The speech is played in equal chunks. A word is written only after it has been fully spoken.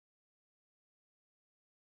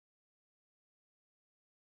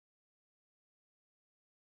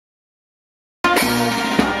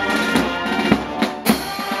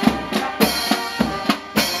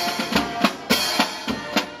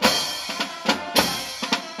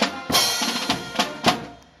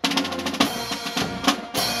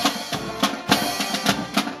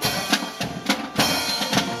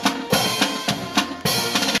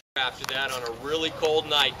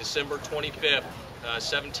December 25th,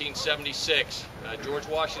 1776, George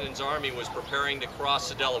Washington's army was preparing to cross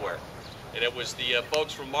the Delaware. And it was the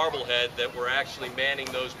folks from Marblehead that were actually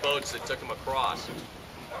manning those boats that took them across.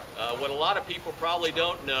 What a lot of people probably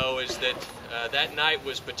don't know is that that night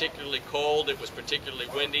was particularly cold, it was particularly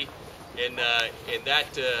windy, and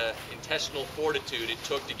that intestinal fortitude it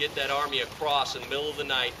took to get that army across in the middle of the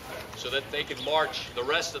night so that they could march the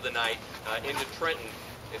rest of the night into Trenton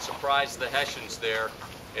and surprise the Hessians there,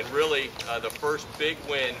 and really the first big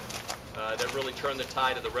win that really turned the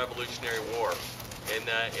tide of the Revolutionary War. And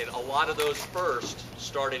a lot of those first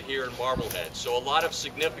started here in Marblehead, so a lot of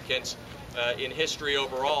significance in history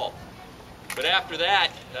overall. But after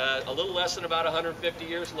that, a little less than about 150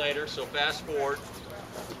 years later, so fast forward,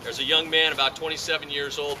 there's a young man about 27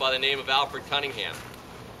 years old by the name of Alfred Cunningham.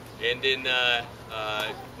 And in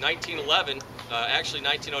 1911, actually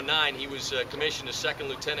 1909, he was commissioned as second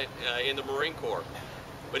lieutenant in the Marine Corps.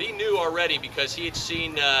 But he knew already, because he had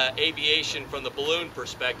seen aviation from the balloon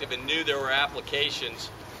perspective and knew there were applications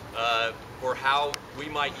for how we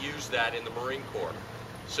might use that in the Marine Corps.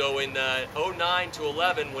 So in 09 to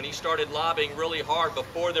 11, when he started lobbying really hard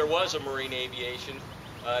before there was a Marine aviation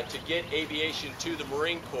to get aviation to the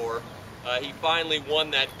Marine Corps, he finally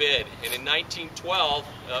won that bid. And in 1912,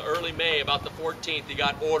 early May, about the 14th, he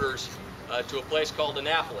got orders to a place called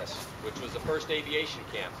Annapolis, which was the first aviation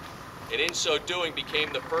camp. And in so doing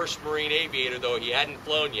became the first Marine aviator, though he hadn't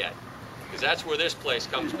flown yet, because that's where this place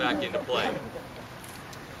comes back into play.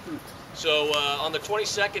 So on the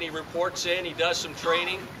 22nd, he reports in, he does some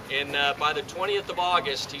training, and by the 20th of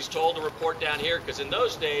August, he's told to report down here, because in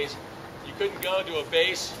those days, you couldn't go to a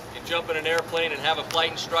base and jump in an airplane and have a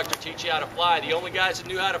flight instructor teach you how to fly. The only guys that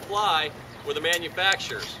knew how to fly were the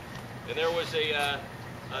manufacturers. And there was a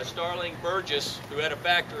Starling Burgess who had a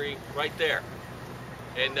factory right there.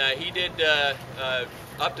 And he did,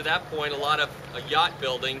 up to that point, a lot of yacht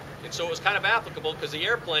building. And so it was kind of applicable, because the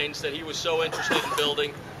airplanes that he was so interested in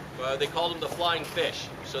building, they called them the flying fish.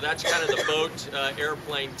 So that's kind of the boat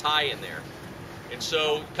airplane tie-in there. And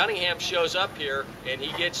so Cunningham shows up here, and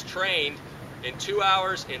he gets trained. In 2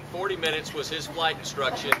 hours and 40 minutes was his flight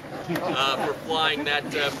instruction for flying that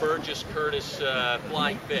Burgess Curtiss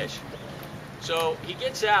flying fish. So he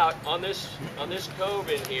gets out on this cove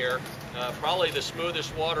in here, probably the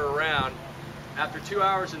smoothest water around. After 2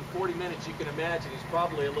 hours and 40 minutes, you can imagine he's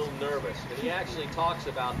probably a little nervous. And he actually talks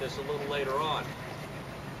about this a little later on.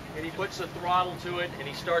 And he puts the throttle to it, and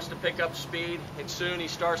he starts to pick up speed, and soon he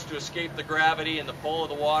starts to escape the gravity and the pull of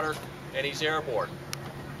the water, and he's airborne.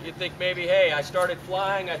 You'd think maybe, hey, I started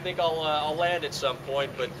flying, I think I'll land at some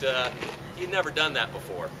point, but he'd never done that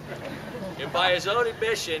before. And by his own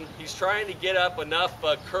admission, he's trying to get up enough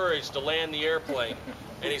courage to land the airplane,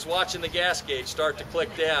 and he's watching the gas gauge start to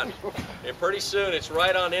click down. And pretty soon it's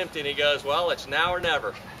right on empty, and he goes, well, it's now or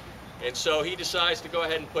never. And so he decides to go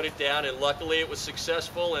ahead and put it down, and luckily it was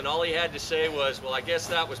successful, and all he had to say was, well, I guess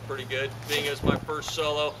that was pretty good, being it was my first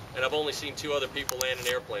solo, and I've only seen 2 other people land an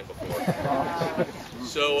airplane before.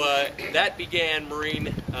 So that began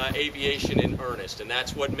Marine aviation in earnest, and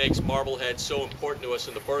that's what makes Marblehead so important to us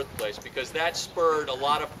in the birthplace, because that spurred a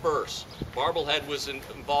lot of firsts. Marblehead was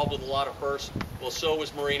involved with a lot of firsts, well, so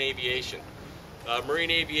was Marine aviation. Marine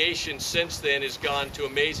aviation since then has gone to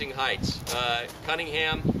amazing heights.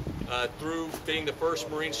 Cunningham, through being the first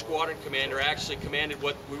Marine Squadron Commander, actually commanded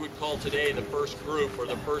what we would call today the first group, or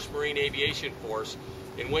the first Marine Aviation Force,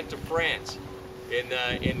 and went to France and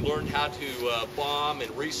learned how to bomb and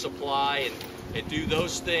resupply and do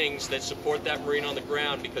those things that support that Marine on the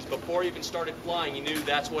ground, because before he even started flying, he knew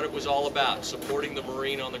that's what it was all about, supporting the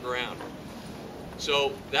Marine on the ground.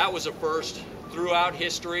 So that was a first throughout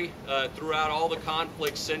history, throughout all the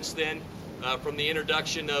conflicts since then. From the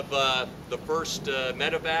introduction of the first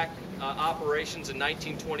medevac operations in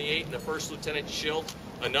 1928, and the first Lieutenant Schilt,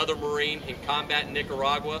 another Marine in combat in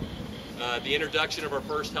Nicaragua. The introduction of our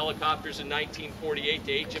first helicopters in 1948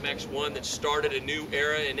 to HMX-1 that started a new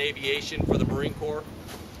era in aviation for the Marine Corps.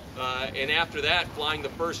 And after that, flying the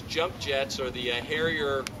first jump jets, or the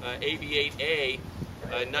Harrier AV-8A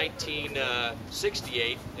in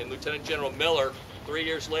 1968, and Lieutenant General Miller, 3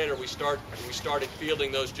 years later, we started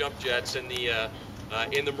fielding those jump jets in the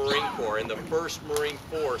Marine Corps, in the first Marine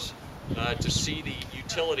Force to see the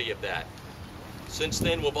utility of that. Since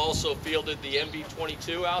then, we've also fielded the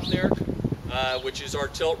MV-22 out there, which is our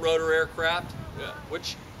tilt rotor aircraft,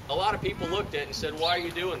 which a lot of people looked at and said, why are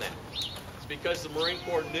you doing that? It's because the Marine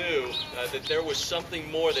Corps knew that there was something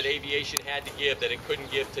more that aviation had to give that it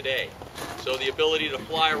couldn't give today. So the ability to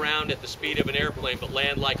fly around at the speed of an airplane but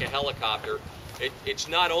land like a helicopter, it's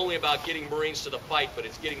not only about getting Marines to the fight, but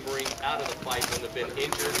it's getting Marines out of the fight when they've been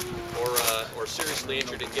injured or seriously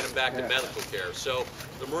injured and get them back to medical care. So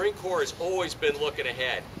the Marine Corps has always been looking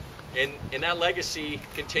ahead, and that legacy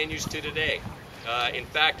continues to today. In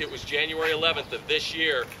fact, it was January 11th of this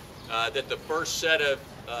year that the first set of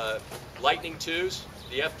Lightning IIs,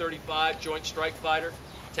 the F-35 Joint Strike Fighter,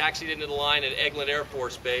 taxied into the line at Eglin Air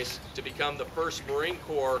Force Base to become the first Marine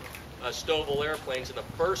Corps STOVL airplanes and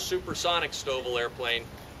the first supersonic STOVL airplane,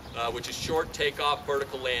 which is short takeoff,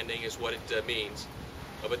 vertical landing is what it means.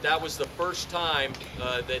 But that was the first time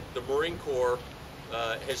that the Marine Corps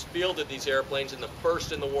has fielded these airplanes and the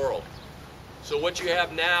first in the world. So what you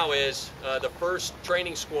have now is the first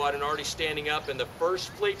training squadron already standing up, and the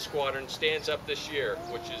first fleet squadron stands up this year,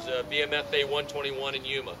 which is BMFA 121 in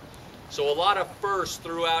Yuma. So a lot of firsts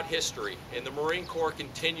throughout history, and the Marine Corps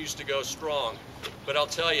continues to go strong. But I'll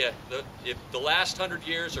tell you, if the last 100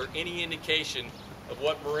 years are any indication of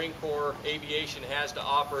what Marine Corps aviation has to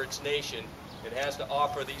offer its nation, it has to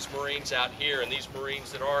offer these Marines out here and these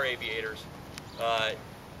Marines that are aviators,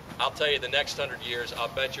 I'll tell you the next 100 years, I'll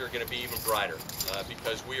bet you are going to be even brighter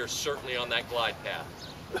because we are certainly on that glide path.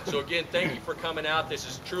 So again, thank you for coming out. This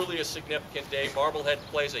is truly a significant day. Marblehead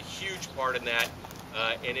plays a huge part in that.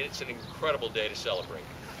 And it's an incredible day to celebrate.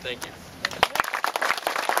 Thank you.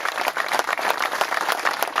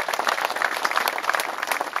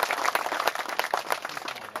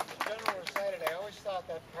 The general recited, I always thought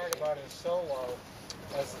that part about his solo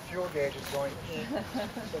as the fuel gauge is going in. I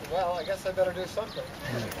said, well, I guess I better do something.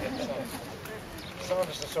 So, some of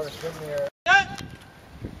us are sort of spinning there